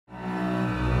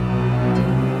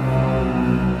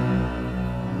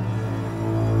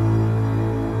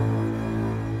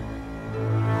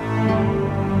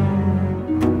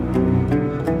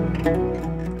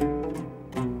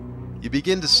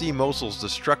begin to see Mosul's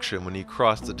destruction when you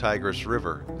cross the Tigris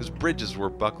River, whose bridges were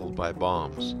buckled by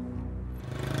bombs.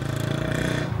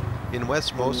 In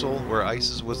West Mosul, where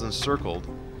ISIS was encircled,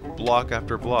 block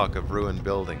after block of ruined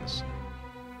buildings.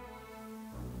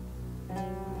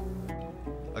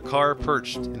 A car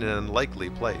perched in an unlikely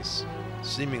place,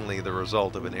 seemingly the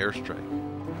result of an airstrike.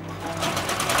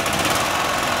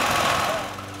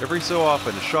 Every so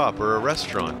often a shop or a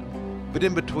restaurant, but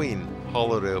in between,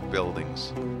 hollowed out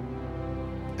buildings.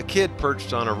 A kid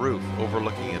perched on a roof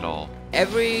overlooking it all.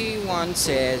 Everyone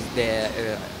says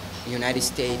the United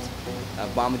States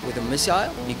bombed with a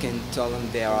missile. You can tell them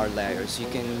there are layers. You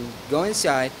can go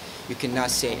inside, you cannot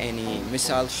say any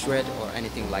missile shred or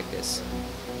anything like this.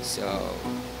 So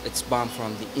it's bombed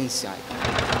from the inside.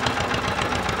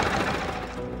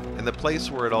 And the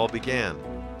place where it all began,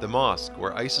 the mosque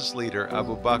where ISIS leader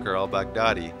Abu Bakr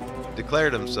al-Baghdadi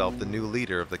declared himself the new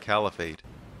leader of the caliphate.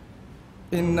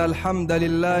 إن الحمد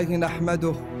لله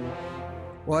نحمده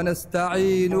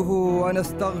ونستعينه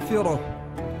ونستغفره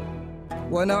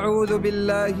ونعوذ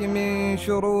بالله من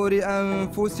شرور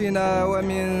أنفسنا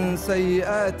ومن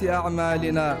سيئات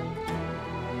أعمالنا.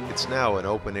 It's now an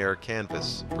open-air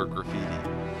canvas for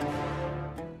graffiti.